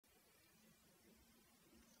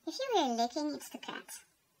If you hear licking, it's the cat.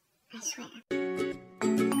 I swear.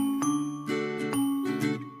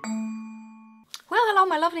 Well, hello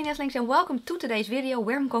my lovely nestlings and welcome to today's video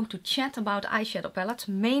where I'm going to chat about eyeshadow palettes.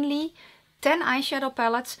 Mainly 10 eyeshadow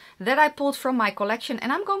palettes that I pulled from my collection,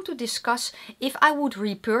 and I'm going to discuss if I would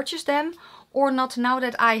repurchase them or not now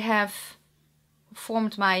that I have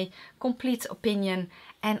formed my complete opinion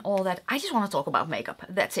and all that. I just want to talk about makeup.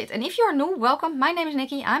 That's it. And if you're new, welcome. My name is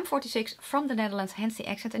Nikki. I'm 46 from the Netherlands, hence the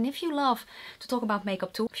accent. And if you love to talk about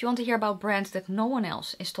makeup too, if you want to hear about brands that no one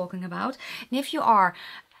else is talking about, and if you are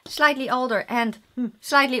slightly older and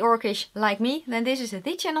slightly orcish like me, then this is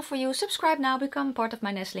the channel for you. Subscribe now, become part of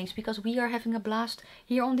my nestlings, because we are having a blast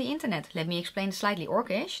here on the internet. Let me explain the slightly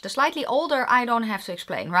orcish. The slightly older I don't have to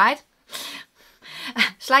explain, right?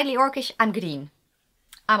 Slightly orcish, I'm green.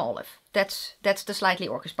 I'm olive. That's the slightly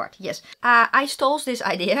orcish part. Yes. I stole this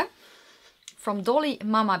idea from Dolly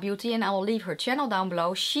Mama Beauty, and I will leave her channel down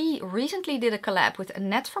below. She recently did a collab with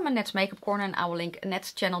Annette from Annette's Makeup Corner, and I will link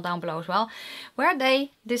Annette's channel down below as well, where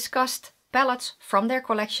they discussed palettes from their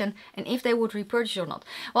collection and if they would repurchase or not.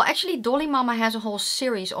 Well, actually Dolly Mama has a whole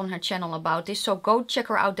series on her channel about this, so go check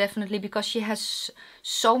her out definitely, because she has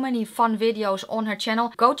so many fun videos on her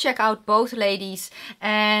channel. Go check out both ladies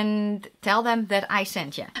and tell them that I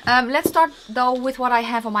sent you. Let's start though with what I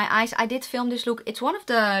have on my eyes. I did film this look. It's one of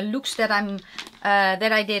the looks that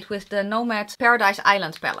I did with the Nomad Paradise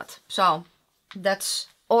Island palette. So that's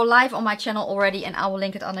all live on my channel already, and I will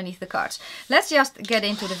link it underneath the cards. Let's just get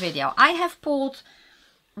into the video. I have pulled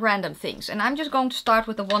random things, and I'm just going to start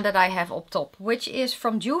with the one that I have up top, which is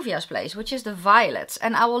from Juvia's Place, which is the Violets,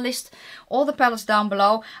 and I will list all the palettes down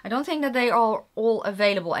below. I don't think that they are all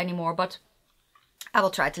available anymore, but I will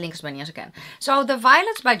try to link as many as I can. So the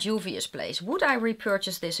Violets by Juvia's Place. Would I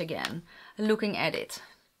repurchase this again? Looking at it.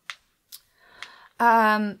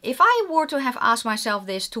 If I were to have asked myself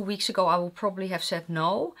this 2 weeks ago, I would probably have said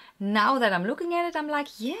no. Now that I'm looking at it, I'm like,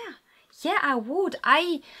 yeah, I would.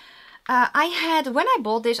 I had, when I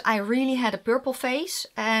bought this, I really had a purple face,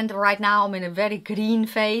 and right now I'm in a very green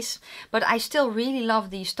face, but I still really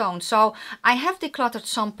love these tones. So I have decluttered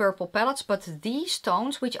some purple palettes, but these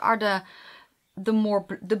tones, which are the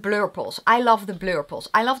blurples, I love the blurples.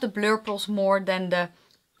 I love the blurples more than the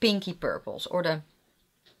pinky purples or the...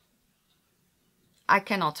 I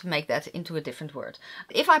cannot make that into a different word.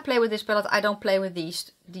 If I play with this palette, I don't play with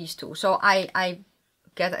these two. So I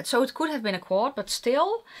get it. So it could have been a quad, but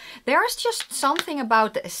still, there is just something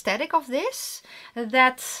about the aesthetic of this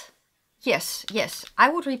that, yes, I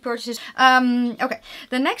would repurchase this. Okay,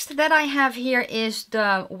 the next that I have here is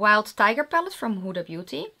the Wild Tiger palette from Huda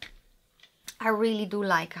Beauty. I really do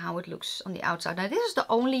like how it looks on the outside. Now this is the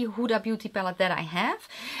only Huda Beauty palette that I have,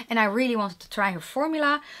 and I really wanted to try her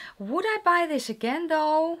formula. Would I buy this again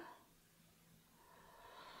though?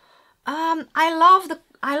 I love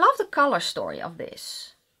the color story of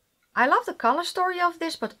this. I love the color story of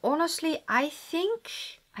this, but honestly, I think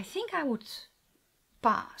I would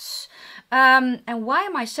pass. And why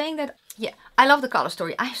am I saying that? Yeah, I love the color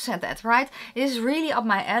story. I've said that, right? It is really up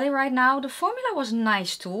my alley right now. The formula was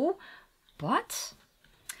nice too. But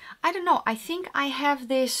I don't know, I think I have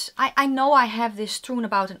this, I know I have this strewn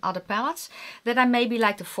about in other palettes, that I maybe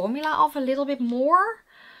like the formula of a little bit more.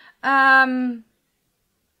 And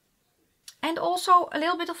also a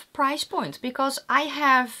little bit of price point, because I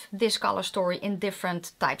have this color story in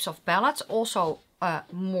different types of palettes, also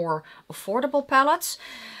more affordable palettes,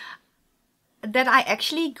 that I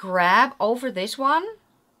actually grab over this one.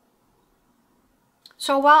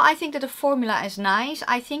 So while I think that the formula is nice,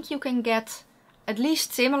 I think you can get at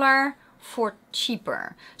least similar for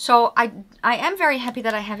cheaper. So I am very happy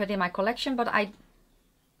that I have it in my collection, but I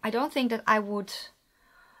don't think that I would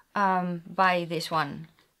buy this one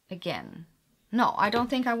again. No, I don't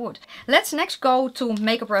think I would. Let's next go to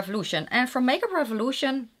Makeup Revolution. And from Makeup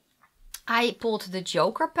Revolution, I pulled the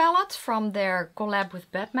Joker palette from their collab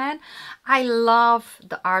with Batman. I love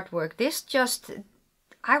the artwork. This just...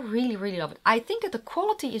 I really love it. I think that the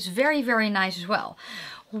quality is very nice as well.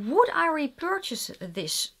 Would I repurchase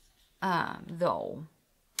this though?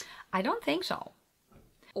 I don't think so.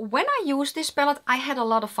 When I used this palette, I had a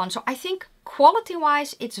lot of fun. So I think quality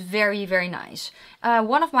wise, it's very nice.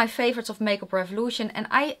 One of my favorites of Makeup Revolution, and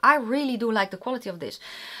I really do like the quality of this.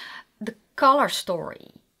 The color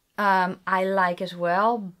story I like as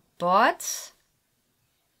well, but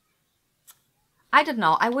I don't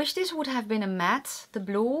know. I wish this would have been a matte, the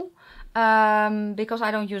blue, because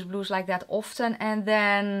I don't use blues like that often. And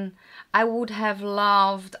then I would have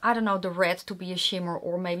loved, I don't know, the red to be a shimmer,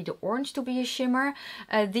 or maybe the orange to be a shimmer.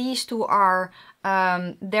 These two are,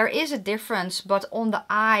 there is a difference, but on the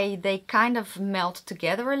eye they kind of melt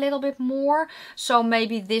together a little bit more. So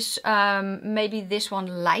maybe this one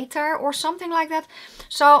lighter or something like that.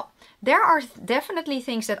 So there are definitely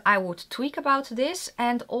things that I would tweak about this,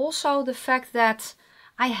 and also the fact that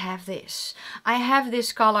I have this. I have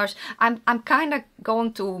these colors. I'm kind of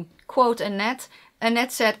going to quote Annette.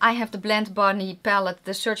 Annette said, I have the Blend Bunny palette,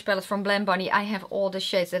 the search palette from Blend Bunny. I have all the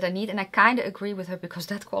shades that I need. And I kind of agree with her, because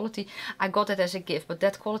that quality, I got it as a gift, but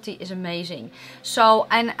that quality is amazing. So,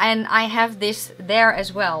 and I have this there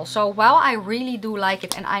as well. So while I really do like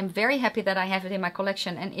it, and I'm very happy that I have it in my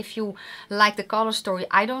collection. And if you like the color story,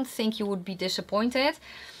 I don't think you would be disappointed.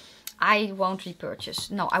 I won't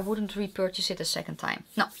repurchase. No, I wouldn't repurchase it a second time.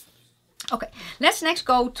 No. Okay, let's next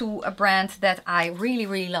go to a brand that I really,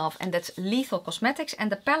 really love, and that's Lethal Cosmetics.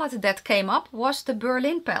 And the palette that came up was the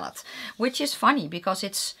Berlin palette, which is funny because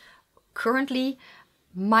it's currently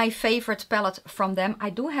my favorite palette from them. I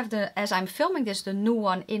do have the, as I'm filming this, the new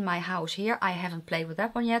one in my house here. I haven't played with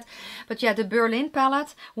that one yet. But yeah, the Berlin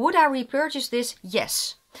palette. Would I repurchase this?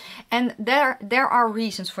 Yes. And there are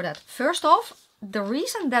reasons for that. First off, the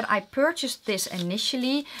reason that I purchased this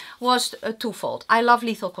initially was twofold. I love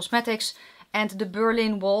Lethal Cosmetics, and the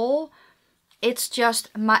Berlin wall, it's just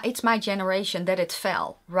it's my generation that it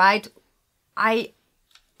fell, right?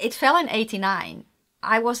 It fell in '89.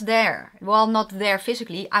 I was there. Well, not there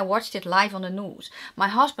physically. I watched it live on the news. My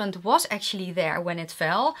husband was actually there when it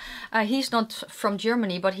fell. He's not from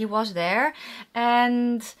Germany, but he was there.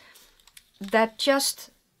 And that just,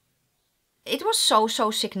 it was so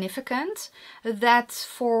significant that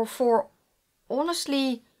for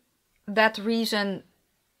honestly that reason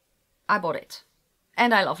I bought it.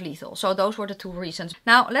 And I love Lethal. So those were the two reasons.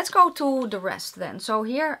 Now let's go to the rest then. So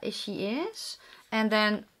here she is. And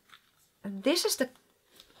then this is the,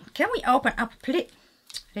 can we open up please?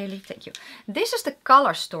 Really, thank you. This is the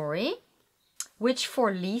color story, which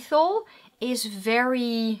for Lethal is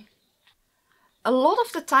very, a lot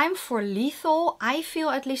of the time for Lethal, I feel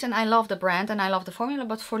at least, and I love the brand and I love the formula,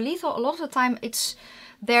 but for Lethal, a lot of the time it's,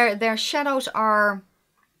 their shadows are,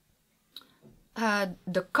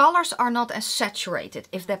 the colors are not as saturated,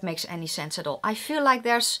 if that makes any sense at all. I feel like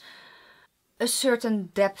there's a certain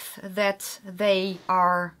depth that they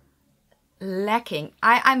are lacking.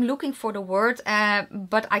 I'm looking for the word,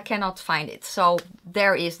 but I cannot find it. So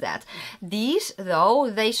there is that. These though,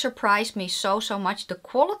 they surprised me so much. The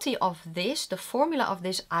quality of this, the formula of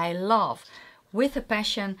this, I love with a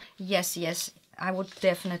passion. Yes, I would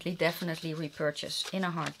definitely repurchase in a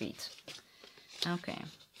heartbeat. Okay.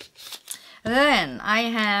 Then I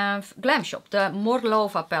have Glam Shop, the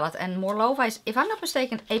Morlova palette. And Morlova is, if I'm not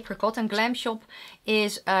mistaken, apricot, and Glam Shop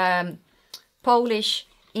is Polish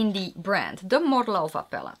indie brand, the Morlova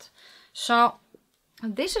palette. So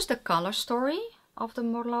this is the color story of the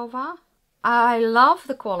Morlova. I love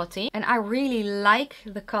the quality and I really like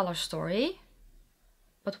the color story,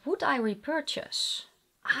 but would I repurchase?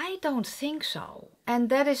 I don't think so. And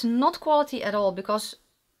that is not quality at all, because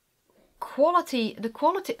the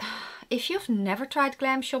quality, if you've never tried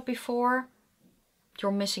Glam Shop before,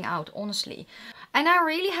 you're missing out, honestly. And I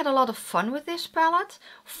really had a lot of fun with this palette.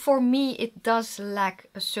 For me, it does lack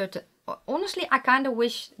a certain, honestly, I kind of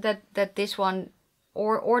wish that this one,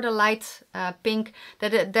 or the light pink,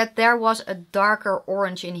 that there was a darker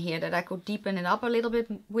orange in here that I could deepen it up a little bit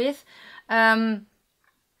with.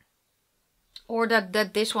 Or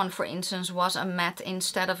that this one, for instance, was a matte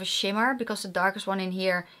instead of a shimmer, because the darkest one in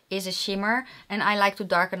here is a shimmer and I like to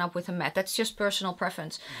darken up with a matte. That's just personal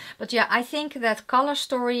preference. But yeah, I think that color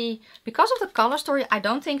story, because of the color story, I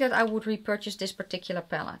don't think that I would repurchase this particular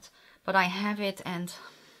palette. But I have it and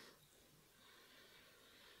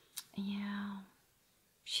yeah,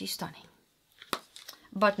 she's stunning.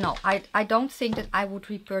 But no, I don't think that I would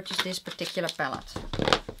repurchase this particular palette.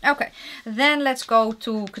 Okay, then let's go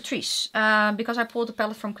to Catrice, because I pulled the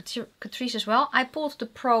palette from Catrice as well. I pulled the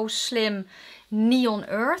Pro Slim Neon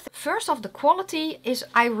Earth. First off, the quality is,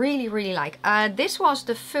 I really like. This was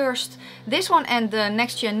the first, this one and the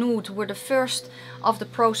Next Gen Nude were the first of the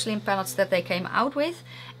Pro Slim palettes that they came out with.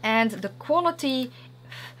 And the quality,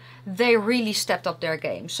 they really stepped up their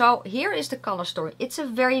game. So here is the color story. It's a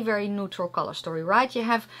very neutral color story, right? You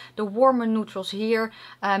have the warmer neutrals here,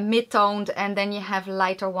 mid-toned, and then you have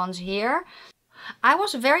lighter ones here. I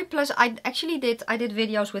was very pleasant. I did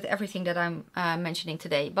videos with everything that I'm mentioning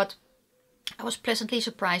today, but I was pleasantly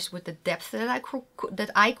surprised with the depth that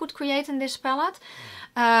I could create in this palette.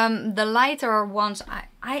 The lighter ones,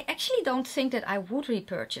 I actually don't think that I would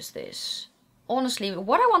repurchase this. Honestly,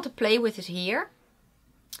 what I want to play with is here.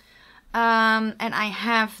 And I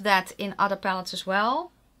have that in other palettes as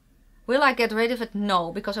well. Will I get rid of it?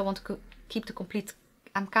 No, because I want to keep the complete...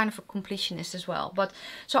 I'm kind of a completionist as well. But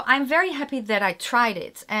so I'm very happy that I tried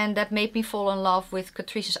it. And that made me fall in love with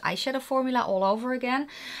Catrice's eyeshadow formula all over again.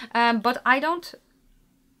 But I don't...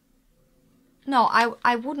 No,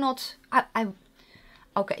 I would not...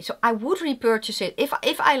 Okay, so I would repurchase it.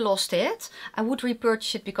 If I lost it, I would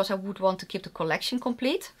repurchase it because I would want to keep the collection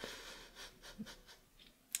complete.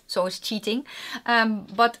 So it's cheating.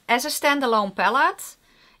 But as a standalone palette...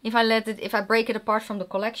 If I break it apart from the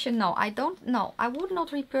collection, no, I don't. No, I would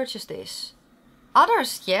not repurchase this.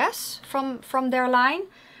 Others, yes, from their line,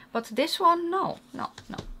 but this one, no.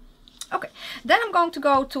 Okay, then I'm going to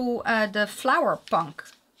go to the Flower Punk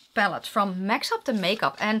palette from Max Up the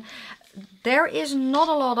Makeup, and there is not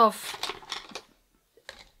a lot of...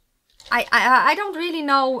 I don't really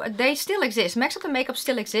know. They still exist. Max Up the Makeup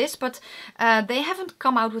still exists, but they haven't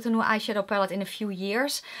come out with a new eyeshadow palette in a few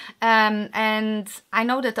years. And I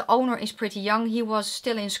know that the owner is pretty young. He was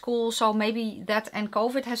still in school, so maybe that and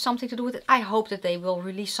COVID has something to do with it. I hope that they will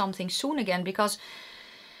release something soon again, because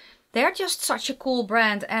they're just such a cool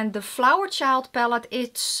brand. And the Flower Child palette,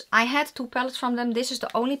 I had 2 palettes from them. This is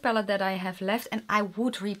the only palette that I have left, and I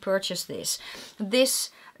would repurchase this.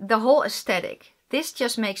 The whole aesthetic. This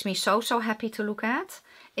just makes me so happy to look at.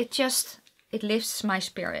 It lifts my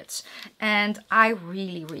spirits. And I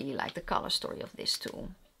really like the color story of this too.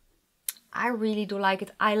 I really do like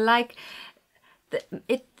it. I like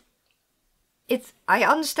I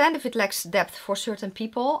understand if it lacks depth for certain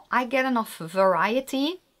people. I get enough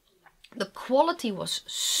variety. The quality was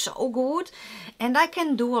so good. And I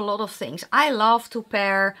can do a lot of things. I love to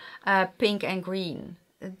pair pink and green.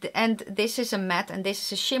 And this is a matte and this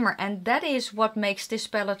is a shimmer, and that is what makes this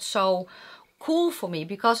palette so cool for me,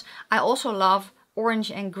 because I also love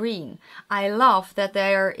orange and green. I love that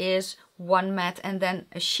there is one matte and then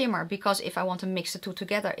a shimmer, because if I want to mix the two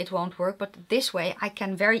together it won't work, but this way I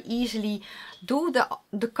can very easily do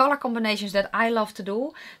the color combinations that I love to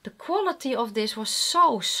do. The quality of this was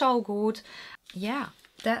so good. Yeah,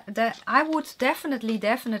 that I would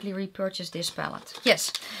definitely repurchase this palette.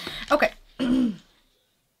 Yes. Okay.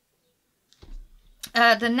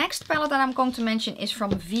 The next palette that I'm going to mention is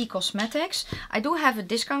from V Cosmetics. I do have a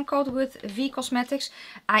discount code with V Cosmetics.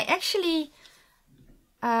 I actually,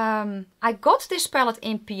 I got this palette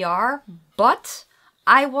in PR, but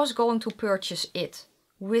I was going to purchase it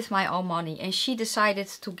with my own money, and she decided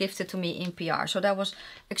to gift it to me in PR. So that was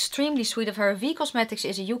extremely sweet of her. V Cosmetics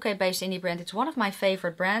is a UK-based indie brand. It's one of my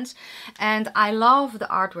favorite brands, and I love the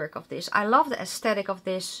artwork of this. I love the aesthetic of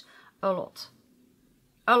this a lot.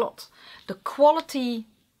 The quality,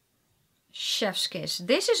 chef's kiss.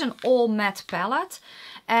 This is an all matte palette,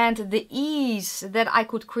 and the ease that I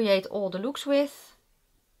could create all the looks with,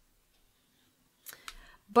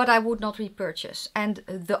 but I would not repurchase. And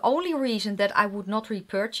the only reason that I would not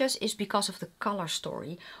repurchase is because of the color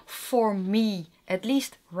story. For me, at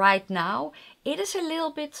least right now, it is a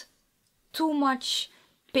little bit too much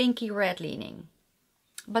pinky red leaning,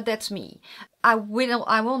 but that's me. I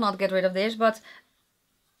will not get rid of this, but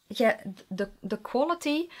yeah, the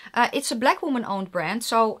quality, it's a black woman owned brand.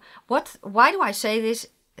 So why do I say this?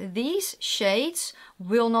 These shades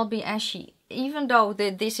will not be ashy. Even though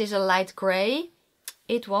this is a light gray,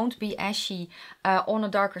 it won't be ashy on a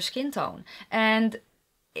darker skin tone. And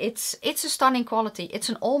it's a stunning quality. It's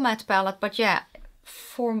an all matte palette, but yeah,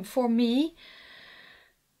 for me,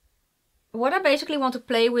 what I basically want to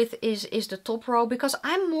play with is the top row, because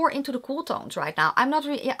I'm more into the cool tones right now. I'm not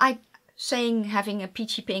really, saying having a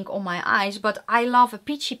peachy pink on my eyes, but I love a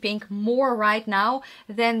peachy pink more right now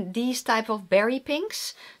than these type of berry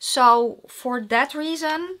pinks. So for that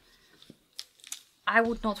reason, I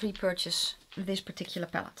would not repurchase this particular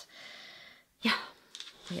palette. Yeah,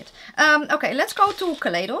 weird. Okay, let's go to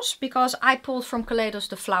Kaleidos, because I pulled from Kaleidos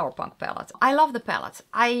the Flower Punk palette. I love the palette.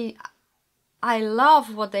 I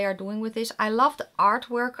love what they are doing with this. I love the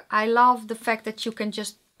artwork. I love the fact that you can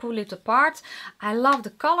just pull it apart. I love the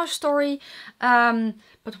color story,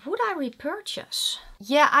 but would I repurchase?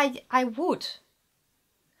 Yeah, I would,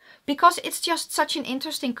 because it's just such an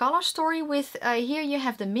interesting color story. With here you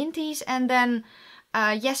have the minties, and then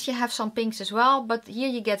yes, you have some pinks as well, but here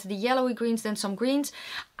you get the yellowy greens, then some greens.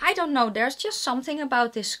 I don't know, there's just something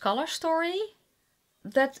about this color story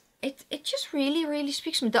that it just really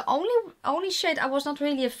speaks to me. The only shade I was not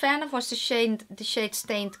really a fan of was the shade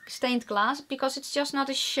stained glass, because it's just not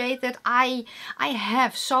a shade that I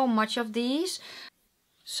have so much of these.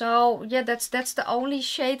 So yeah, that's the only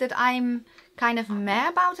shade that I'm kind of meh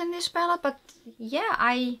about in this palette. But yeah,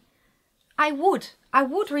 I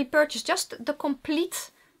would repurchase just the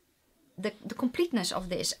completeness of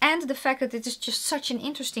this, and the fact that it is just such an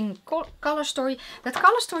interesting color story. That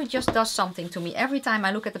color story just does something to me. Every time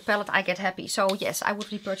I look at the palette, I get happy. So yes, I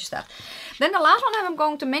would repurchase that. Then the last one I'm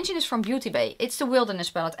going to mention is from Beauty Bay. It's the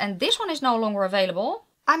Wilderness palette, and this one is no longer available.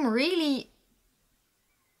 I'm really...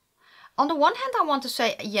 On the one hand, I want to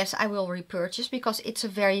say, yes, I will repurchase, because it's a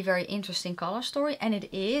very interesting color story, and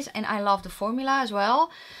it is, and I love the formula as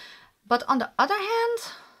well. But on the other hand,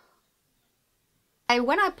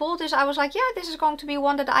 when I pulled this, I was like, yeah, this is going to be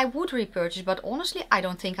one that I would repurchase, but honestly, I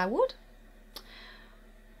don't think I would.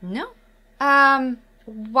 No.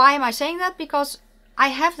 Why am I saying that? Because I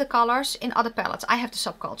have the colors in other palettes. I have the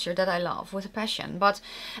Subculture that I love with a passion, but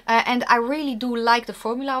and I really do like the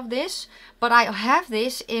formula of this, but I have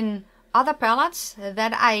this in other palettes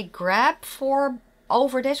that I grab for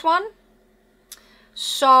over this one.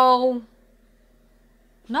 So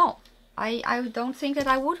no, I don't think that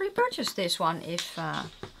I would repurchase this one if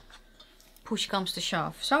push comes to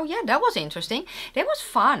shove. So yeah, that was interesting. That was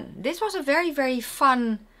fun. This was a very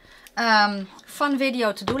fun fun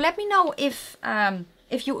video to do. Let me know if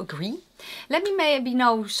you agree. Let me maybe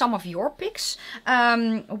know some of your picks.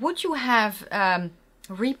 Would you have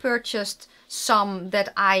repurchased some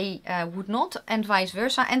that I would not, and vice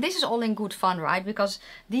versa? And this is all in good fun, right? Because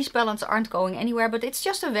these palettes aren't going anywhere, but it's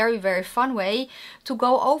just a very fun way to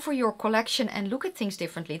go over your collection and look at things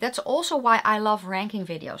differently. That's also why I love ranking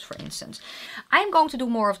videos, for instance. I'm going to do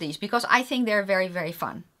more of these because I think they're very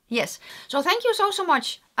fun. Yes, so thank you so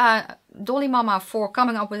much, Dolly Mama, for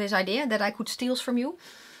coming up with this idea that I could steal from you.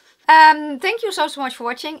 Thank you so much for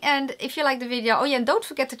watching, and if you like the video, oh yeah, and don't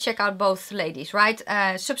forget to check out both ladies, right?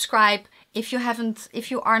 Subscribe if you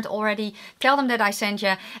aren't already. Tell them that I sent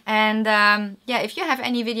you, and yeah, if you have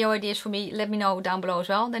any video ideas for me, let me know down below as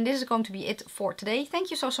well. Then this is going to be it for today.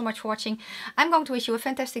 Thank you so much for watching. I'm going to wish you a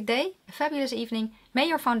fantastic day, a fabulous evening. May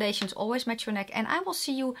your foundations always match your neck, and I will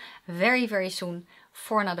see you very soon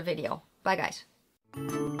for another video. Bye guys.